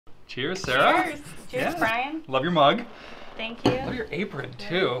Cheers, Sarah. Cheers. Cheers, Brian. Love your mug. Thank you. Love your apron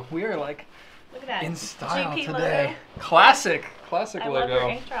too. We are like Look at that. in style GP today. Logo. Classic I logo. love your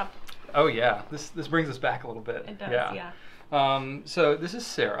ink drop. Oh yeah, this brings us back a little bit. It does, yeah. So this is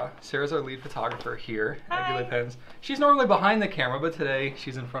Sarah. Sarah's our lead photographer here at Hi. Goulet Pens. She's normally behind the camera, but today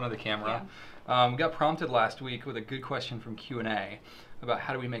she's in front of the camera. We got prompted last week with a good question from Q&A about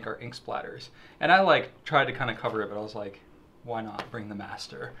how do we make our ink splatters. And I tried to kind of cover it, but I was like, why not bring the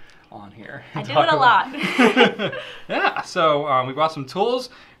master on here? I do it a lot. Yeah, so we brought some tools.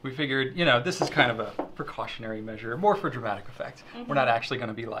 We figured, this is kind of a precautionary measure, more for dramatic effect. We're not actually going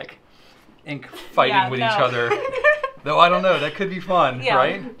to be like ink fighting with each other. Though I don't know, that could be fun,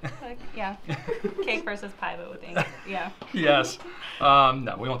 right? Yeah. Cake versus pie, but with ink. Yeah. Yes.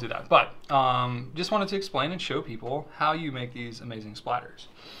 No, we won't do that. But just wanted to explain and show people how you make these amazing splatters.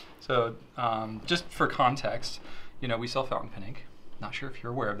 So just for context, we sell fountain pen ink. Not sure if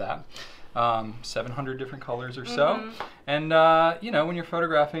you're aware of that. 700 different colors or so. And when you're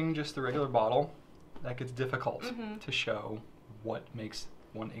photographing just the regular bottle, that gets difficult to show what makes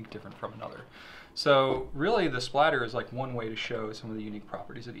one ink different from another. So really the splatter is like one way to show some of the unique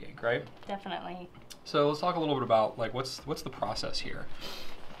properties of the ink, right? Definitely. So let's talk a little bit about what's the process here.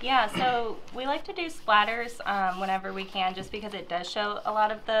 Yeah, so we like to do splatters whenever we can, just because it does show a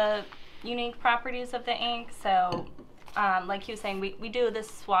lot of the unique properties of the ink. So like you were saying, we do this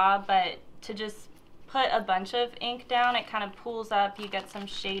swab, but to just put a bunch of ink down, it kind of pools up. You get some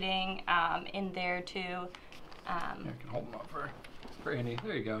shading in there too. Yeah, I can hold them up for Andy.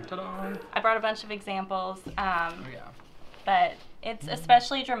 There you go. Ta-da! I brought a bunch of examples. Oh yeah. But it's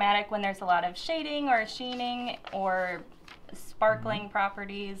especially dramatic when there's a lot of shading or sheening or sparkling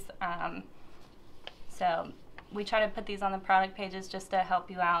properties. So we try to put these on the product pages just to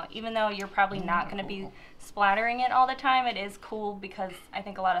help you out. Even though you're probably not going to be splattering it all the time, it is cool because I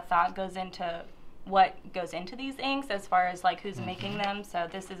think a lot of thought goes into what goes into these inks as far as who's making them. So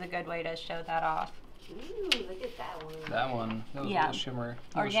this is a good way to show that off. Ooh, look at that one. That one. That was a little shimmer.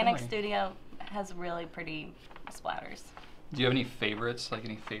 Organic Studio has really pretty splatters. Do you have any favorites,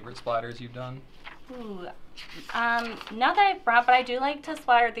 any favorite splatters you've done? Ooh, not that I've brought, but I do like to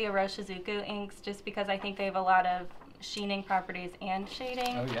splatter the Iroshizuku inks just because I think they have a lot of sheening properties and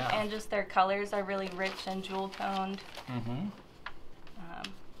shading. Oh, yeah. And just their colors are really rich and jewel toned. Hold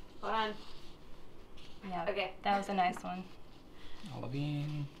on. Yeah, okay. That was a nice one.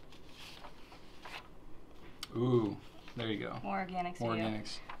 Olivine. Ooh, there you go. More Organic Studio. More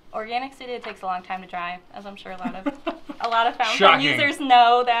organics. Organic Studio takes a long time to dry, as I'm sure a lot of fountain Shocking. users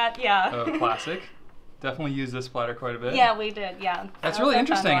know that. Yeah. Oh, classic. Definitely used this splatter quite a bit. Yeah, we did. Yeah. That's really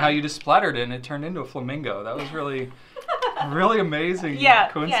interesting how you just splattered it and it turned into a flamingo. That was really, really amazing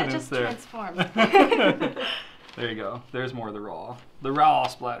coincidence there. Yeah, it just transformed. There you go. There's more of the raw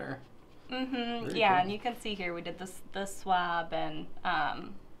splatter. Yeah, cool. and you can see here we did the swab and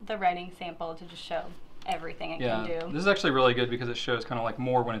the writing sample to just show everything it can do. This is actually really good because it shows kind of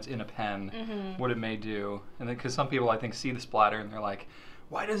more when it's in a pen what it may do. And then because some people I think see the splatter and they're like,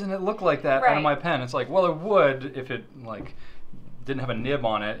 why doesn't it look like that out of my pen? It's like, well, it would if it didn't have a nib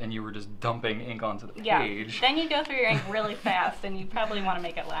on it and you were just dumping ink onto the page. Then you go through your ink really fast and you probably want to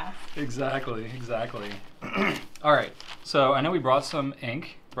make it last. Exactly. All right, so I know we brought some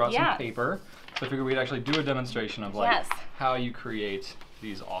ink, some paper, so I figured we'd actually do a demonstration of how you create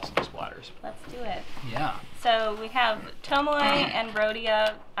these awesome splatters. Let's do it. Yeah. So we have Tomoe and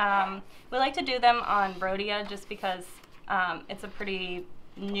Rhodia. We like to do them on Rhodia just because it's a pretty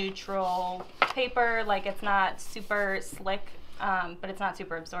neutral paper. It's not super slick, but it's not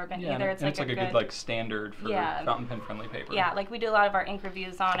super absorbent either. It's a good standard for fountain pen friendly paper. Yeah, we do a lot of our ink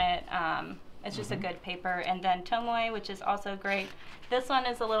reviews on it. It's just a good paper. And then Tomoe, which is also great. This one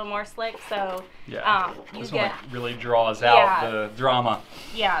is a little more slick, so this one really draws out the drama.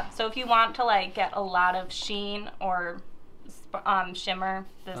 Yeah, so if you want to get a lot of sheen or shimmer,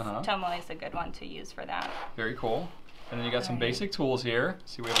 this Tomoe is a good one to use for that. Very cool. And then you got some basic tools here.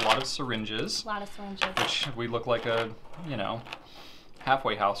 See, we have a lot of syringes. A lot of syringes. Which we look like a,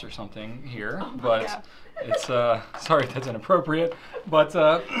 halfway house or something here, but it's sorry if that's inappropriate, but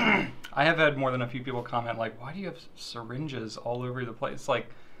I have had more than a few people comment why do you have syringes all over the place?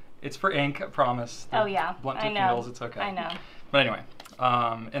 It's for ink, I promise. The blunt tip needles, it's okay. I know. But anyway,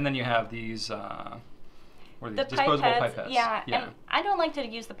 and then you have these disposable pipettes. Yeah, and I don't like to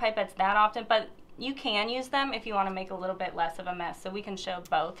use the pipettes that often, but you can use them if you want to make a little bit less of a mess. So we can show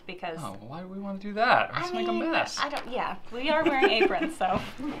both because. Oh, well, why do we want to do that? Let's make a mess. Yeah, we are wearing aprons, so.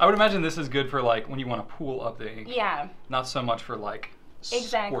 I would imagine this is good for when you want to pool up the ink. Yeah. Not so much for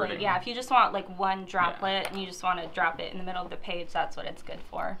Exactly. squirting. Yeah. If you just want like one droplet and you just want to drop it in the middle of the page, that's what it's good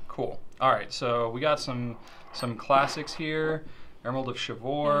for. Cool. All right. So we got some classics here: Emerald of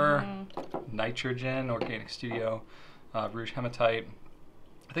Chivor, Nitrogen, Organic Studio, Rouge Hematite.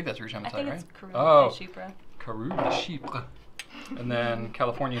 I think that's Rouge Hematite, I think right? it's Caroux Oh, de Chypre. Caroux de Chypre. And then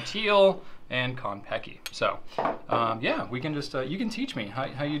California Teal and kon-peki. So, yeah, we can just, you can teach me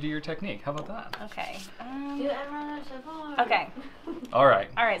how you do your technique. How about that? Okay. Do Emerald of Chivor. Okay. All right.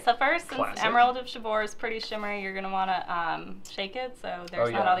 All right. So first, since Classic. Emerald of Chivor is pretty shimmery, you're gonna want to shake it so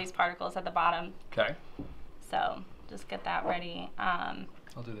there's not all these particles at the bottom. Okay. So just get that ready.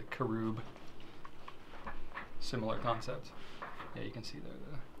 I'll do the Caroux. Similar concept. Yeah, you can see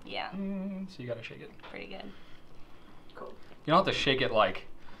there. Yeah. So you gotta shake it. Pretty good. Cool. You don't have to shake it like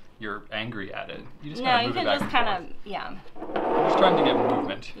you're angry at it. You just No, kind you of can move it back just and kind forth. of, yeah. I'm just trying to get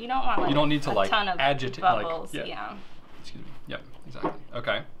movement. You don't want like You don't need to a like ton of agitate bubbles. like Yeah. Excuse me. Yep, exactly.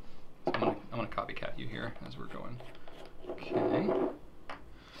 Okay. So I'm gonna copycat you here as we're going. Okay.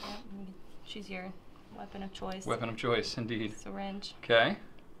 Choose your weapon of choice. Weapon of choice, indeed. Syringe. Okay.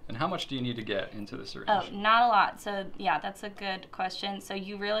 And how much do you need to get into the syringe? Oh, not a lot. So yeah, that's a good question. So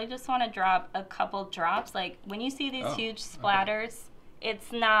you really just want to drop a couple drops. Like when you see these huge splatters,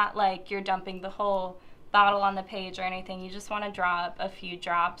 it's not like you're dumping the whole bottle on the page or anything. You just want to drop a few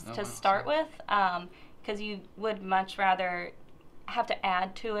drops to start with, because you would much rather have to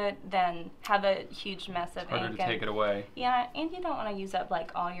add to it than have a huge mess of Harder ink. to take it away. Yeah, and you don't want to use up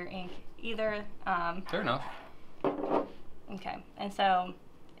like all your ink either. Fair enough. Okay, and so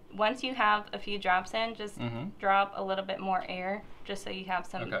once you have a few drops in, just drop a little bit more air, just so you have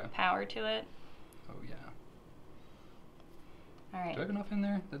some power to it. Oh yeah. All right. Do I have enough in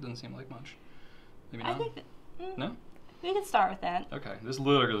there? That doesn't seem like much. Maybe I not. think No? we could start with that. Okay. This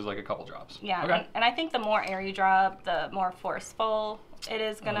literally is like a couple drops. Yeah, Okay. and I think the more air you drop, the more forceful it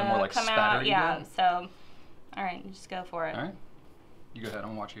is gonna the more, like, come spatter out. you Yeah. do? So, all right, you just go for it. All right. You go ahead. I'm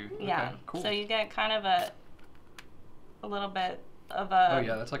gonna watch you. Yeah. Okay, cool. So you get kind of a little bit of a. Oh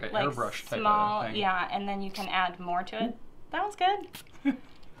yeah, that's like an airbrush type small, of thing. yeah, and then you can add more to it. That was good.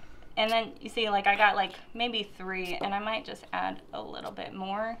 And then you see, like I got like maybe 3, and I might just add a little bit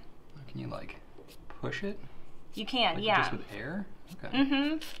more. Can you like push it? You can, Like, yeah. Just with air? Okay.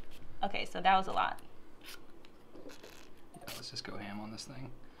 Mm-hmm. Okay, so that was a lot. Yeah, let's just go ham on this thing.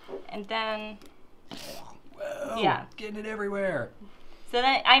 And then, Whoa, yeah. Getting it everywhere. so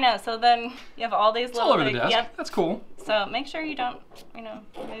then, I know, so then you have all these It's little all over the big- desk. Yep. That's cool. So make sure you don't,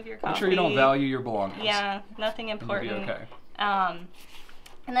 move your coffee. Make sure you don't value your belongings. Yeah, nothing And important. you'll be okay.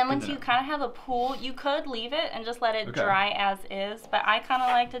 And then once to you know. kind of have a pool, you could leave it and just let it Okay. dry as is. But I kind of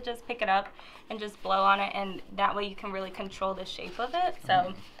like to just pick it up and just blow on it, and that way you can really control the shape of it.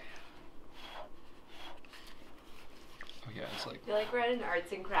 So. Oh yeah, it's like I feel like we're at an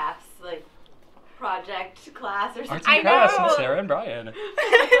arts and crafts like project class or something. arts and crafts know. with Sarah and Brian. I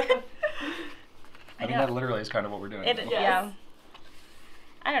mean, know. that literally is kind of what we're doing. It, Yes. Yeah.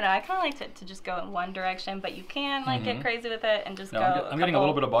 I don't know. I kind of like to just go in one direction, but you can like get crazy with it and just No, go. I'm getting a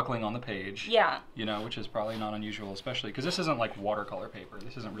little bit of buckling on the page. Yeah. You know, which is probably not unusual, especially because this isn't like watercolor paper.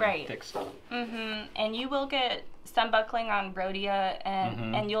 This isn't really Right. thick stuff. And you will get some buckling on Rhodia,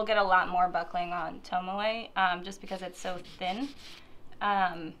 and you'll get a lot more buckling on Tomoe, just because it's so thin.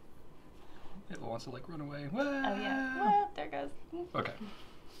 It wants to like run away. Oh yeah. Well, there it goes. Okay.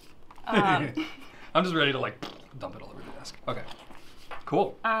 Um, I'm just ready to like dump it all over the desk. Okay.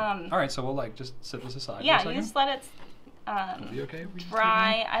 Cool. All um, right, so we'll like just set this aside yeah, for a you second. just let it Will it be okay? if we just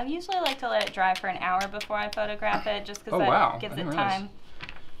dry. I usually like to let it dry for an hour before I photograph it, just because Oh, that wow. gives I it didn't realize. time. I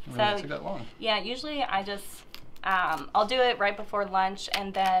didn't realize it took that long. Yeah, usually I just, I'll do it right before lunch,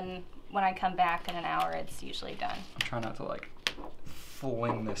 and then when I come back in an hour, it's usually done. I'm trying not to like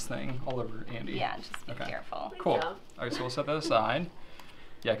fling this thing all over Andy. Yeah, just be Okay. careful. Cool. Yeah. All right, so we'll set that aside.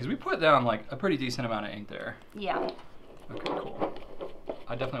 Yeah, because we put down like a pretty decent amount of ink there. Yeah. Okay, cool.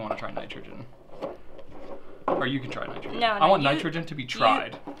 I definitely want to try nitrogen. Or you can try nitrogen. No, I want you- nitrogen to be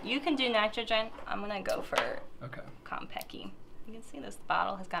tried. You can do nitrogen. I'm gonna go for Okay. kon-peki. You can see this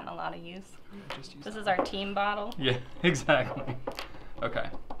bottle has gotten a lot of use. Yeah, just use This that is our team bottle. Yeah, exactly. Okay.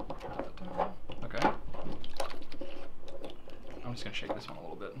 Okay. I'm just gonna shake this one a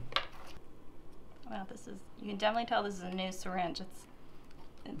little bit. Wow, you can definitely tell this is a new syringe. It's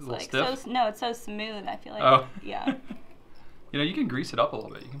a little like stiff? no, it's so smooth. I feel like Oh. yeah. You know, you can grease it up a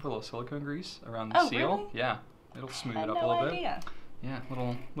little bit. You can put a little silicone grease around the Oh, seal. really? Yeah, it'll smooth I had it up a no little idea. bit. Yeah,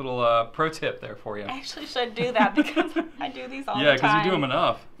 little pro tip there for you. I actually should do that because I do these all Yeah, the time. because you do them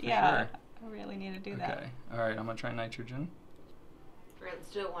enough. For Yeah, Sure. I really need to do Okay. that. All right, I'm gonna try nitrogen. All right, let's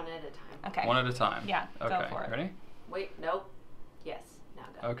do it one at a time. Okay. One at a time. Yeah, go Okay. for it. Ready? Wait, nope. Yes. Now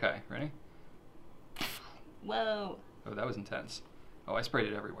go. Okay, ready? Whoa. Oh, that was intense. Oh, I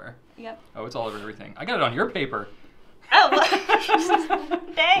sprayed it everywhere. Yep. Oh, it's all over everything. I got it on your paper. Oh,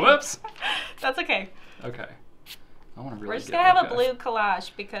 dang. Whoops. That's okay. Okay. I want to really We're just get gonna have that a blue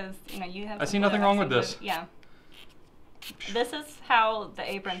collage because you have. I some see blue, nothing I wrong have with some this. blue. Yeah. This is how the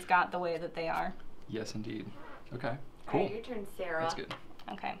aprons got the way that they are. Yes, indeed. Okay, All cool. right, your turn, Sarah. That's good.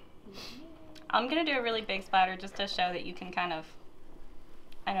 Okay. I'm gonna do a really big splatter just to show that you can kind of,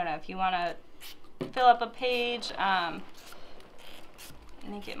 I don't know, if you want to fill up a page,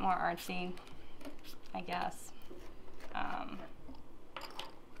 make it more artsy, I guess.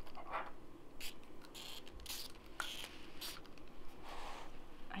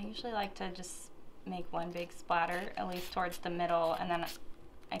 I usually like to just make one big splatter, at least towards the middle, and then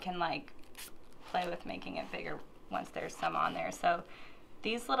I can like play with making it bigger once there's some on there. So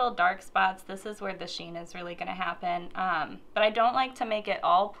these little dark spots, this is where the sheen is really going to happen. But I don't like to make it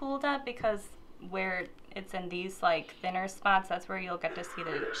all pooled up because where it's in these like thinner spots, that's where you'll get to see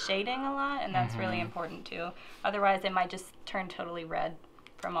the shading a lot, and that's really important too. Otherwise, it might just turn totally red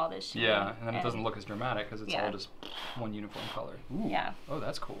from all this sheen. Yeah, and then it doesn't look as dramatic because it's Yeah. all just one uniform color. Ooh. Yeah. Oh,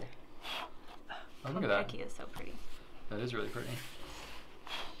 that's cool. Oh, look at that. Kon-peki is so pretty. That is really pretty.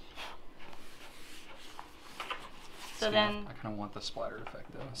 So See, then, I kind of want the splatter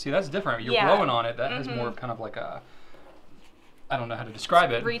effect though. See, that's different. You're Yeah. blowing on it. That has more of kind of like a, I don't know how to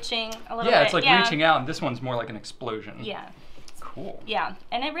describe it. reaching a little bit. Yeah, it's like reaching out, and this one's more like an explosion. Yeah. Cool. Yeah,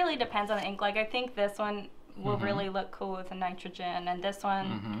 and it really depends on the ink. Like I think this one will really look cool with the nitrogen, and this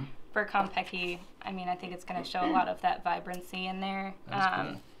one for kon-peki, I mean, I think it's going to show a lot of that vibrancy in there. That's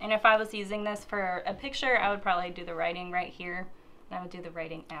cool. And if I was using this for a picture, I would probably do the writing right here, and I would do the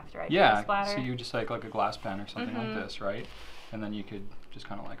writing after I do the splatter. So you just like a glass pen or something like this, right? And then you could just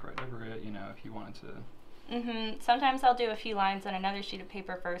kind of like write over it, you know, if you wanted to. Sometimes I'll do a few lines on another sheet of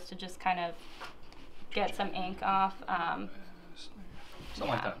paper first to just kind of get some ink off. Something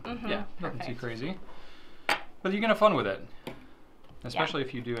like that. Yeah, nothing too Perfect. crazy. But you can have fun with it. Especially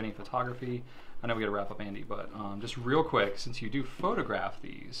if you do any photography. I know we gotta wrap up, Andy, but just real quick, since you do photograph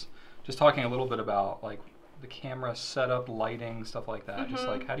these, just talking a little bit about like the camera setup, lighting, stuff like that. Just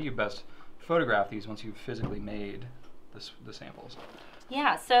like how do you best photograph these once you've physically made the samples?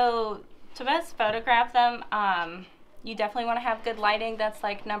 Yeah, so to best photograph them, you definitely want to have good lighting. That's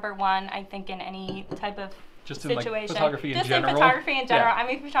like number one, I think, in any type of Just in situation. like photography in Just general? in photography in general. Yeah. I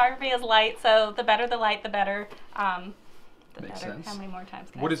mean, photography is light, so the better the light, the better. The Makes better. sense. How many more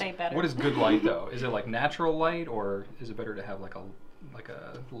times can What I is say better? what is good light though? Is it like natural light, or is it better to have like a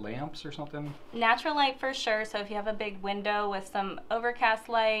lamps or something? Natural light for sure. So if you have a big window with some overcast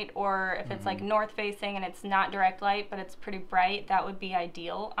light, or if it's like north facing and it's not direct light but it's pretty bright, that would be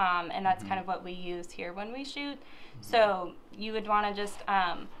ideal. And that's kind of what we use here when we shoot. So you would want to just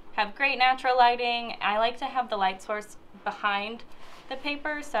have great natural lighting. I like to have the light source behind the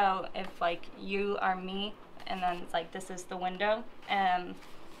paper. So if like you are me, and then it's like this is the window, and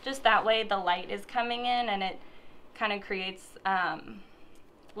just that way the light is coming in and it kind of creates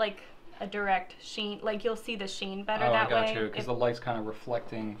like a direct sheen, like you'll see the sheen better that way. Oh, I got you, because the light's kind of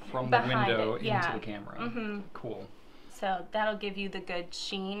reflecting from the Behind window it, yeah. into the camera. Cool. So that'll give you the good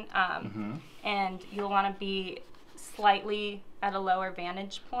sheen, and you'll want to be slightly at a lower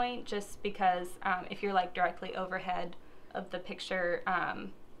vantage point, just because if you're like directly overhead of the picture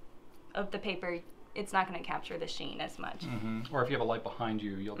of the paper, it's not going to capture the sheen as much. Or if you have a light behind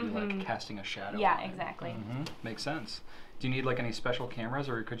you, you'll be like casting a shadow. Yeah, on it. exactly. Makes sense. Do you need like any special cameras,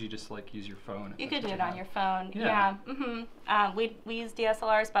 or could you just like use your phone? You could do it on your phone. Yeah. We use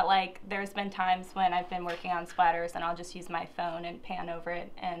DSLRs, but like there's been times when I've been working on splatters and I'll just use my phone and pan over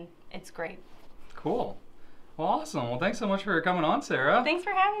it, and it's great. Cool. Well, awesome. Well, thanks so much for coming on, Sarah. Thanks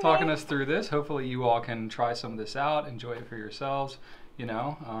for having me. Talking us through this. Hopefully you all can try some of this out, enjoy it for yourselves. You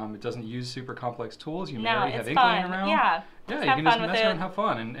know, it doesn't use super complex tools. You may already have ink laying around. Yeah. Yeah, Just you have can fun just with mess it. around and have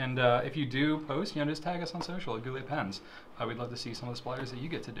fun. And if you do post, you know, just tag us on social at Goulet Pens. We'd love to see some of the splatters that you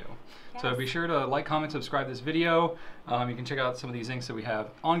get to do. So Yes. be sure to like, comment, subscribe this video. You can check out some of these inks that we have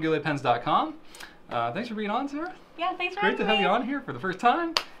on gouletpens.com. Thanks for being on, Sarah. Yeah, thanks for Great having to have me. you on here for the first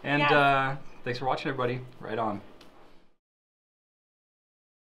time. And Yes. thanks for watching, everybody. Right on.